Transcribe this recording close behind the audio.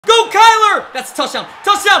Go, Kyler! That's a touchdown.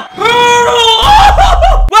 Touchdown!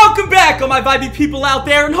 Welcome back, all my vibey people out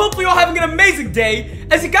there, and hopefully you're all having an amazing day,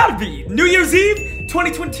 as it gotta be. New Year's Eve,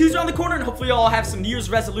 2022's around the corner, and hopefully you all have some New Year's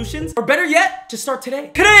resolutions, or better yet, to start today.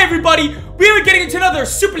 Today, everybody, we are getting into another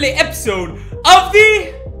super late episode of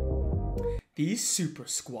the Super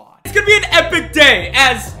Squad. It's gonna be an epic day,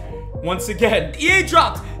 as, once again, EA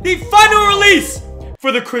dropped the final release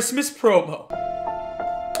for the Christmas promo.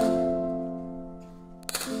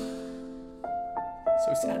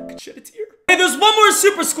 So sad, I could shed a tear. Hey, there's one more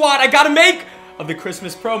Super Squad I gotta make of the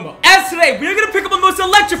Christmas promo. As today, we're gonna pick up the most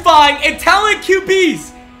electrifying and talented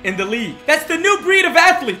QBs in the league. That's the new breed of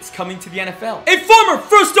athletes coming to the NFL. A former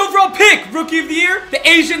first overall pick, Rookie of the Year, the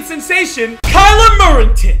Asian sensation, Kyler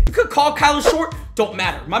Murrington. You could call Kyler short, don't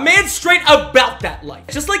matter. My man's straight about that life.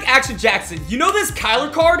 Just like Action Jackson, you know this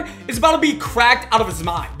Kyler card is about to be cracked out of his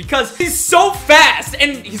mind because he's so fast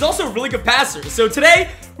and he's also a really good passer. So today,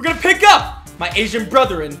 we're gonna pick up my Asian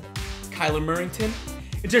brethren, Kyler Murrington,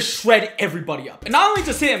 and just shred everybody up. And not only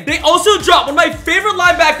just him, they also dropped one of my favorite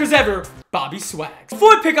linebackers ever, Bobby Swags.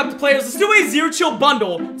 Before we pick up the players, let's do a zero chill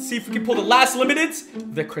bundle to see if we can pull the last limiteds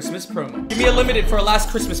of the Christmas promo. Give me a limited for a last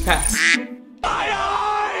Christmas pass.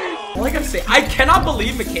 All I gotta say, I cannot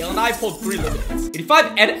believe Mikhail and I pulled 3 limiteds.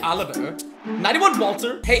 85 Ed Oliver, 91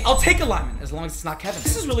 Walter. Hey, I'll take a lineman as long as it's not Kevin.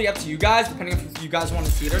 This is really up to you guys, depending on if you guys want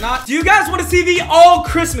to see it or not. Do you guys want to see the all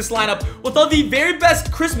Christmas lineup with all the very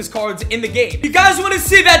best Christmas cards in the game? If you guys want to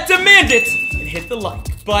see that, demand it and hit the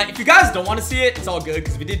like. But if you guys don't want to see it, it's all good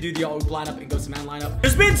because we did do the all lineup and Ghost Man lineup.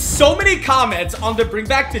 There's been so many comments on the bring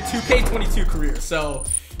back to 2K22 career, so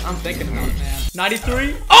I'm thinking about it, man.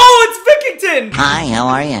 93. Oh, it's Vickington! Hi, how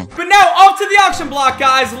are you? But now, off to the auction block,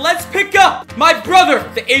 guys. Let's pick up my brother,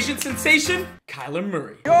 the Asian sensation, Kyler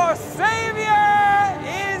Murray. Your savior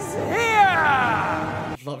is here!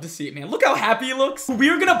 I'd love to see it, man. Look how happy he looks.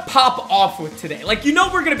 We're gonna pop off with today. Like, you know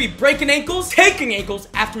we're gonna be breaking ankles, taking ankles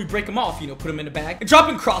after we break them off, you know, put them in a bag, and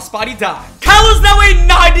dropping crossbody dive. Kyler's now a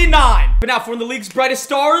 99. But now, for one of the league's brightest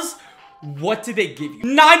stars, what did they give you?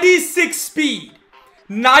 96 speed.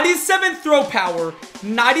 97 throw power,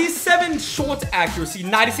 97 short accuracy,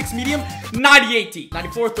 96 medium, 98 deep,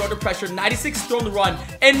 94 throw under pressure, 96 throw on the run,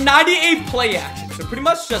 and 98 play action. So pretty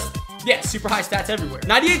much just, yeah, super high stats everywhere.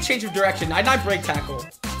 98 change of direction, 99 break tackle.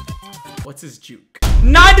 What's his juke?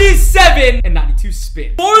 97 and 92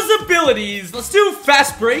 spin. For his abilities, let's do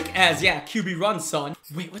fast break as, yeah, QB run, son.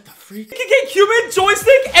 Wait, what the freak? You can get human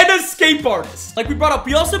joystick and escape artist. Like we brought up,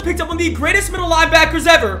 we also picked up one of the greatest middle linebackers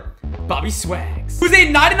ever, Bobby Swags, who's a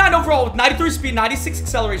 99 overall with 93 speed, 96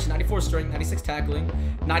 acceleration, 94 strength, 96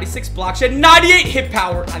 tackling, 96 block shed, 98 hit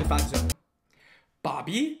power, 95 zone.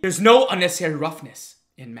 Bobby, there's no unnecessary roughness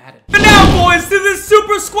in Madden. And now, boys, to this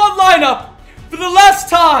Super Squad lineup for the last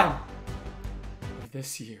time of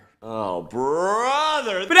this year. Oh,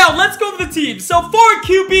 brother. But now, let's go to the team. So for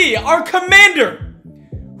QB, our commander,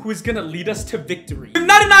 who is gonna lead us to victory.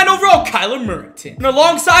 99 overall, Kyler Murrington. And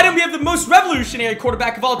alongside him, we have the most revolutionary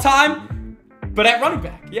quarterback of all time, but at running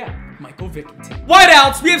back, yeah, Michael Vickington.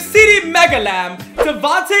 Wideouts, we have CD Megalam,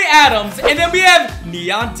 Devontae Adams, and then we have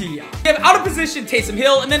Neon Dion. We have out of position, Taysom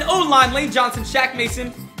Hill, and then O-line, Lane Johnson, Shaq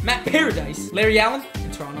Mason, Matt Paradise, Larry Allen,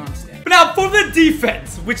 and Teron Armstead. But now for the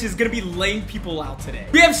defense, which is gonna be laying people out today.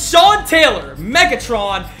 We have Sean Taylor,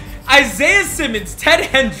 Megatron, Isaiah Simmons, Ted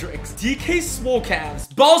Hendricks, DK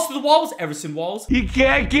Swolecast, Balls to the Walls, Everson Walls. You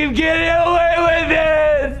can't keep getting away with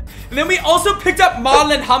it! And then we also picked up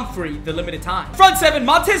Marlon Humphrey, the limited time. Front 7,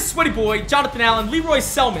 Montez Sweaty Boy, Jonathan Allen, Leroy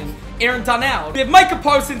Selman, Aaron Donald. We have Micah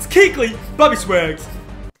Parsons, Keekly, Bobby Swags,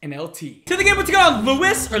 and LT. To the game, we're taking on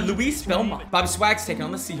Luis Belmont. Bobby Swags taking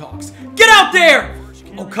on the Seahawks. Get out there!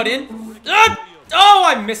 Oh, cut in. Oh,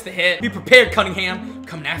 I missed the hit. Be prepared, Cunningham.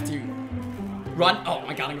 Coming after you. Run. Oh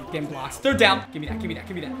my god, I'm getting blocks. Third down. Give me that, give me that,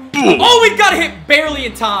 give me that. Oh, we got a hit barely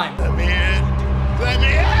in time. Let me in. Let me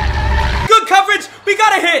in. Good coverage. We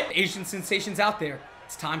got a hit. Asian sensations out there.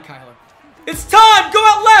 It's time, Kyler. It's time. Go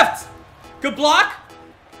out left. Good block.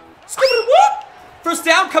 Scoop whoop. First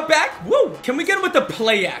down, cut back. Woo. Can we get him with the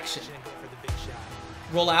play action?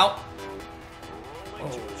 Roll out.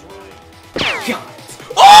 Oh. God.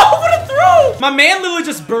 Oh, what a throw! My man literally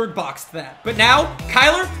just bird boxed that. But now,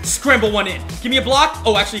 Kyler, scramble one in. Give me a block.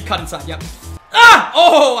 Oh, actually, cut inside. Yep. Ah!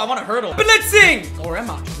 Oh, I want to hurdle. Blitzing! Or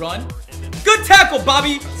am I? Run. Good tackle,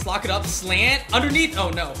 Bobby. Let's lock it up. Slant. Underneath. Oh,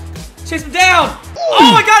 no. Chase him down.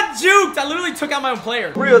 Oh, I got juked. I literally took out my own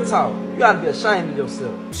player. Real talk. You gotta be ashamed of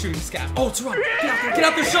yourself. Shooting scat. Oh, it's a run. Get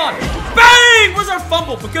out there, Sean. Bang! Where's our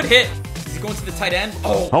fumble? But good hit. Is he going to the tight end?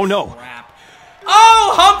 Oh no. Crap.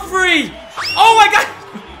 Oh, Humphrey. Oh, my God.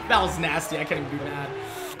 That was nasty. I can't even do that.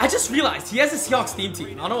 I just realized he has a Seahawks theme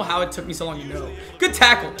team. I don't know how it took me so long to know. Good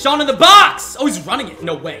tackle. Sean in the box. Oh, he's running it.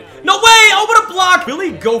 No way. No way. Oh, what a block.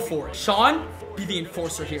 Billy, go for it. Sean, be the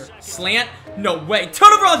enforcer here. Slant. No way.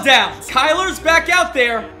 Turnover on downs. Kyler's back out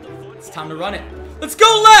there. It's time to run it. Let's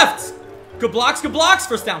go left. Good blocks. Good blocks.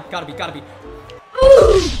 First down. Gotta be. Gotta be.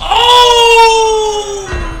 Oh!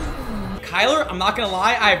 Kyler, I'm not gonna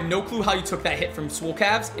lie. I have no clue how you took that hit from swole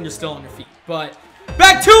calves and you're still on your feet. But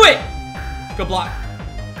back to it. Good block.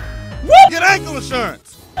 Woo! Get ankle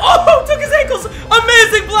insurance. Oh, took his ankles.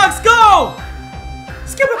 Amazing blocks. Go.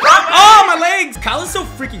 Skip it. Oh, my legs. Kyler's so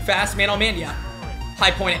freaking fast. Man, oh man, yeah. High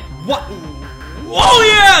point it. What? Oh,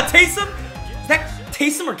 yeah. Taysom. Is that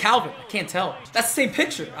Taysom or Calvin? I can't tell. That's the same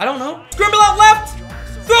picture. I don't know. Scramble out left.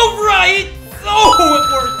 Throw right. Oh,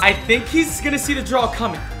 it worked. I think he's going to see the draw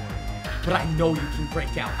coming. But I know you can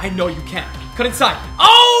break out. I know you can. Cut inside.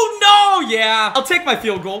 Oh, no. Yeah. I'll take my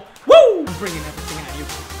field goal. Woo. I'm bringing everything at you.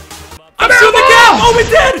 I'm shooting the gap. Oh, we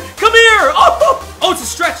did. Come here. Oh, it's a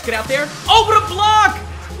stretch. Get out there. Oh, what a block.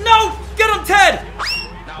 No. Get him, Ted.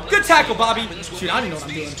 Good tackle, Bobby. Shoot, I don't even know what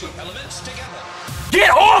I'm doing.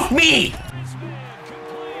 Get off me!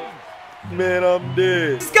 Man, I'm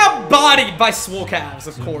dead. He's got bodied by swole calves,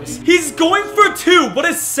 of course. He's going for 2. What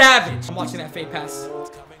a savage. I'm watching that fade pass.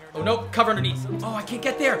 Oh, no. Cover underneath. Oh, I can't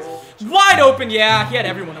get there. Wide open. Yeah, he had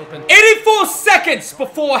everyone open. 84 seconds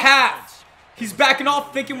before half. He's backing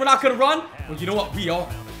off, thinking we're not going to run. Well, you know what? We are.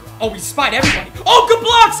 Oh, we spied everybody. Oh, good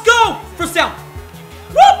blocks. Go. First down.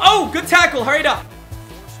 Whoop. Oh, good tackle. Hurry it up.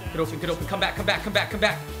 Get open. Get open. Come back. Come back. Come back. Come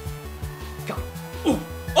back. Go. Ooh.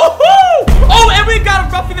 Oh, oh, and we got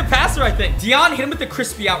him roughing the passer, I think. Dion hit him with the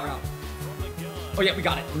crispy out route. Oh, yeah, we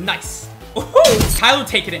got it. Nice. Oh, Tyler,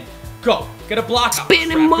 take it in. Go. Get a block up.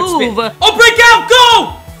 Spin and move. Oh, break out.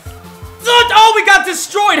 Go. Oh, we got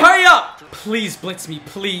destroyed. Hurry up. Please blitz me.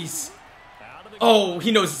 Please. Oh,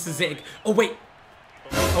 he knows it's a zig. Oh, wait.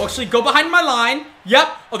 Oh, actually, go behind my line. Yep.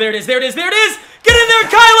 Oh, there it is. There it is. There it is. Get in there,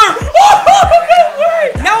 Kyler.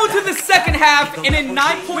 Oh, now into the second half in a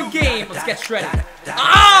 9-point game. Let's get shredded.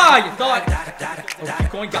 Ah, you thought. Oh,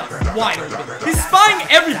 keep going. Got it. Wide open. He's spying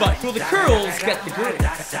everybody. So the curls get the girls.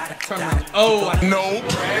 Turn around. Oh, no.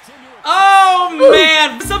 Oh,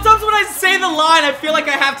 man. Sometimes when I say the line, I feel like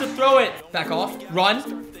I have to throw it. Back off.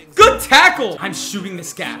 Run. Good tackle. I'm shooting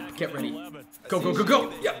this gap. Get ready. Go, go, go,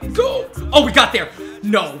 go. Yep, go. Oh, we got there.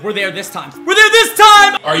 No, we're there this time. We're there this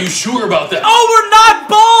time. Are you sure about that? Oh, we're not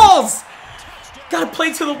balls. Gotta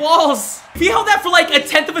play to the walls. If he held that for like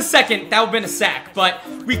 1/10 of a second, that would've been a sack. But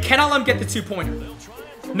we cannot let him get the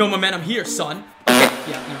 2-pointer. No momentum here, son. Okay.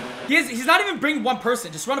 Yeah, no. He's not even bringing one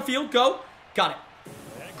person. Just run a field. Go. Got it.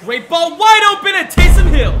 Great ball. Wide open at Taysom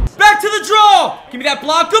Hill. Back to the draw. Give me that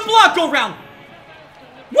block. Good block. Go round.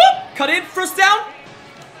 Whoop. Cut in. First down.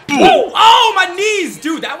 Whoa! Oh, my knees!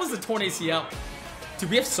 Dude, that was a torn ACL. Dude,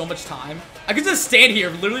 we have so much time. I could just stand here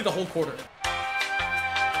literally the whole quarter.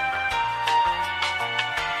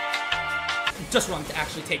 Just run to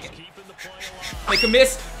actually take it. Make a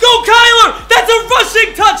miss. Go, Kyler! That's a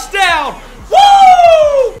rushing touchdown!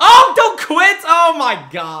 Woo! Oh, don't quit! Oh, my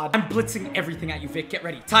God. I'm blitzing everything at you, Vic. Get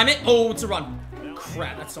ready. Time it. Oh, it's a run.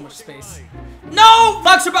 Crap, that's so much space. No!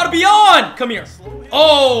 Fox are about to be on! Come here.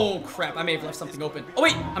 Oh, crap. I may have left something open. Oh,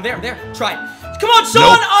 wait. I'm there. I'm there. Try it. Come on,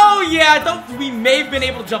 Sean! Nope. Oh, yeah. We may have been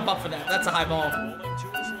able to jump up for that. That's a high ball.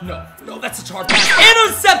 No. No, that's such a hard pass.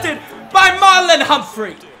 Intercepted by Marlon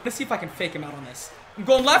Humphrey. Let's see if I can fake him out on this. I'm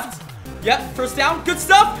going left. Yep. First down. Good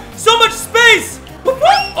stuff. So much space. Whoop, whoop.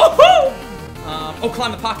 Oh, oh,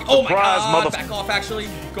 climb the pocket. Oh, my God. Back off, actually.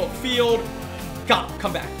 Go field. Got him.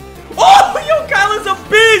 Come back. Oh, yo, Kyler's a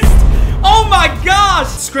beast! Oh my gosh!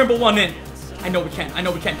 Scramble one in. I know we can. I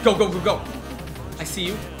know we can. Go, go, go, go. I see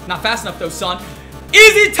you. Not fast enough though, son.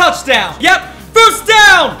 Easy touchdown. Yep. First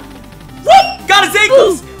down. Whoop! Got his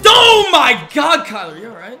ankles. Oh my God, Kyler, you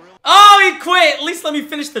alright? Oh, he quit. At least let me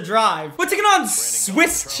finish the drive. We're taking on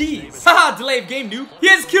Swiss cheese. Haha, delay of game, noob. He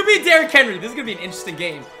has QB Derrick Henry. This is gonna be an interesting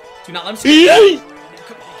game. Do not let him see it.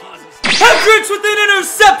 Come on. Hendricks with an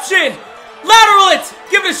interception. Lateral it!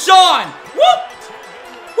 Give it a Sean! Whoop!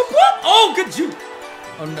 Whoop, whoop! Oh, good juke!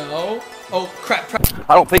 Oh, no. Oh, crap, crap.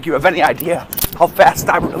 I don't think you have any idea how fast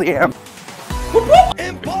I really am. Whoop, whoop!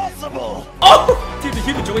 Impossible! Oh! Dude, the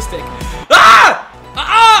human joystick. Ah!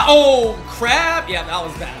 Ah! Oh, crap! Yeah, that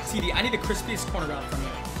was bad. CD, I need the crispiest corner route from here.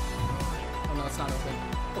 Oh, no, it's not open.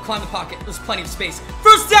 We'll climb the pocket. There's plenty of space.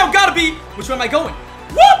 First down, gotta be! Which way am I going?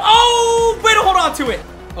 Whoop! Oh! Way to hold on to it!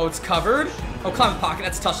 Oh, it's covered. Oh, climb the pocket.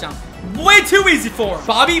 That's a touchdown. Way too easy for him.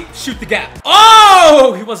 Bobby, shoot the gap.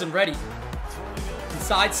 Oh, he wasn't ready.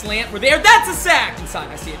 Inside slant. We're there. That's a sack. Inside.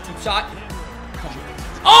 I see it. Deep shot. Come on.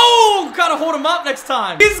 Oh, gotta hold him up next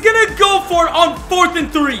time. He's gonna go for it on 4th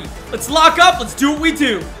and 3. Let's lock up. Let's do what we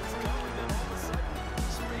do.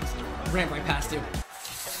 Ran right past you.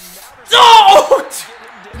 Oh!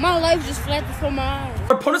 My life just flat before my eyes.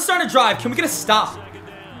 Our opponent's starting to drive. Can we get a stop?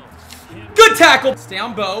 Good tackle. Stay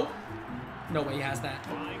on Bo. No way he has that.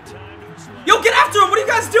 Yo, get after him. What are you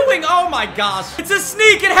guys doing? Oh my gosh. It's a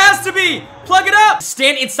sneak. It has to be. Plug it up.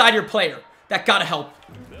 Stand inside your player. That gotta help.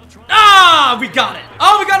 Ah, we got it.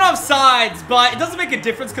 Oh, we got offsides, but it doesn't make a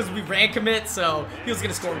difference because we ran commit, so he was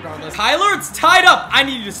gonna score regardless. Kyler, it's tied up. I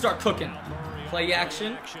need you to start cooking. Play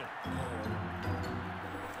action.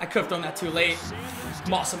 I could have thrown that too late.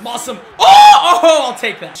 Awesome, awesome. Oh, I'll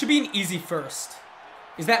take that. Should be an easy first.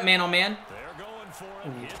 Is that man on man?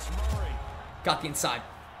 Ooh. Got the inside.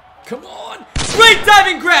 Come on. Great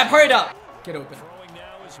diving grab. Hurry it up. Get open.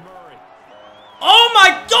 Oh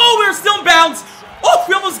my, oh, we're still in bounds. Oh,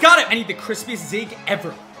 we almost got it. I need the crispiest zig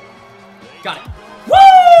ever. Got it.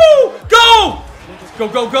 Woo! Go! Go,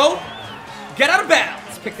 go, go. Get out of bounds.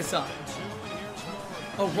 Let's pick this up.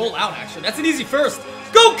 Oh, roll out, actually. That's an easy first.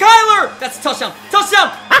 Go, Kyler! That's a touchdown.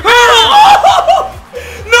 Touchdown! Oh!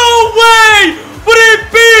 No way! What a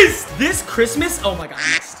beast! This Christmas, oh my god,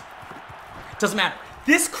 I missed. Doesn't matter.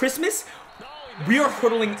 This Christmas, we are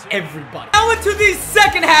hurdling everybody. Now into the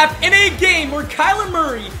second half in a game where Kyler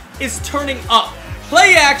Murray is turning up.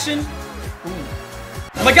 Play action. Ooh.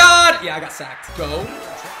 Oh my god! Yeah, I got sacked. Go.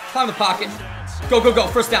 Climb the pocket. Go, go, go.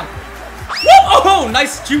 First down. Woo! Oh,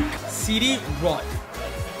 nice juke. CD run.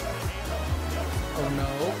 Oh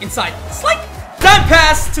no. Inside. Slike. Dime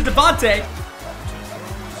pass to Devontae.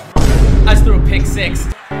 I just threw a pick 6.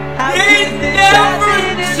 They never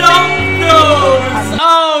jumped those.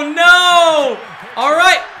 Oh no. All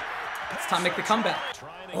right. It's time to make the comeback.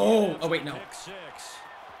 Oh, oh wait, no.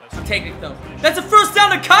 I'm taking it though. That's a first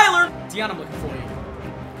down to Kyler. Dion, I'm looking for you.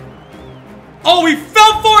 Oh, he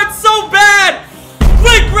fell for it so bad.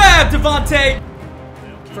 Quick grab, Devontae.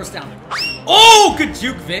 First down. Oh, good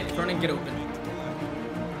juke, Vic. Vernon, get open.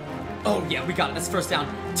 Oh, yeah, we got it. That's first down.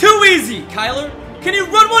 Too easy. Kyler, can you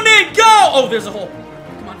run one in? Go! Oh, there's a hole.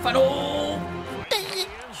 Come on, find a hole.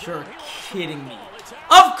 You're kidding me.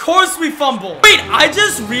 Of course we fumble. Wait, I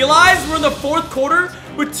just realized we're in the 4th quarter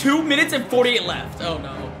with 2 minutes and 48 left. Oh,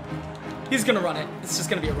 no. He's going to run it. It's just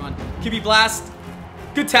going to be a run. QB blast.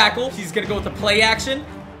 Good tackle. He's going to go with the play action.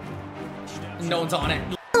 No one's on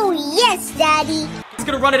it. Oh, yes, Daddy. He's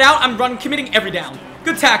going to run it out. I'm committing every down.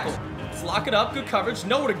 Good tackle. Let's lock it up. Good coverage.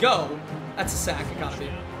 Nowhere to go. That's a sack. It got to be.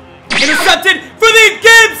 Intercepted for the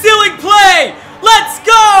game-sealing play. Let's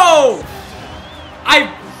go.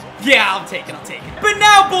 Yeah, I'll take it. I'll take it. But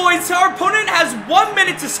now, boys, our opponent has 1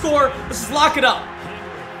 minute to score. Let's just lock it up.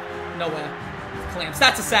 No way. Clamps.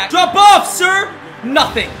 That's a sack. Drop off, sir.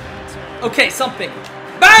 Nothing. Okay, something.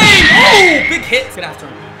 Bang! Oh, big hit. Get after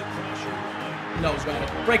him. No, got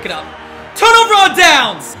it. Break it up. Turnover on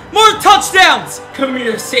downs. More touchdowns. Come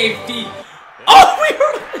here, safety. Oh, we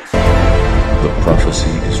heard it. The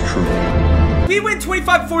prophecy is true. We win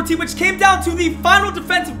 25-14, which came down to the final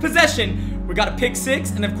defensive possession. We got a pick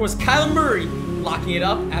 6, and of course, Kyler Murray locking it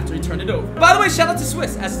up after he turned it over. By the way, shout out to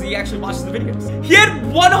Swiss, as he actually watches the videos. He had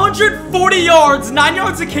 140 yards, 9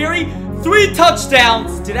 yards to carry, 3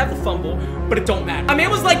 touchdowns. Did have the fumble, but it don't matter. I mean,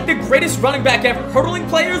 it was like the greatest running back ever. Hurdling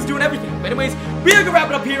players, doing everything. But anyways, we're gonna wrap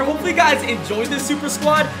it up here. Hopefully you guys enjoyed this super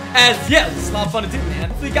squad, as yeah, this is a lot of fun to do, man.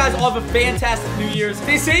 Hopefully you guys all have a fantastic New Year's.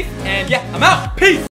 Stay safe, and yeah, I'm out. Peace.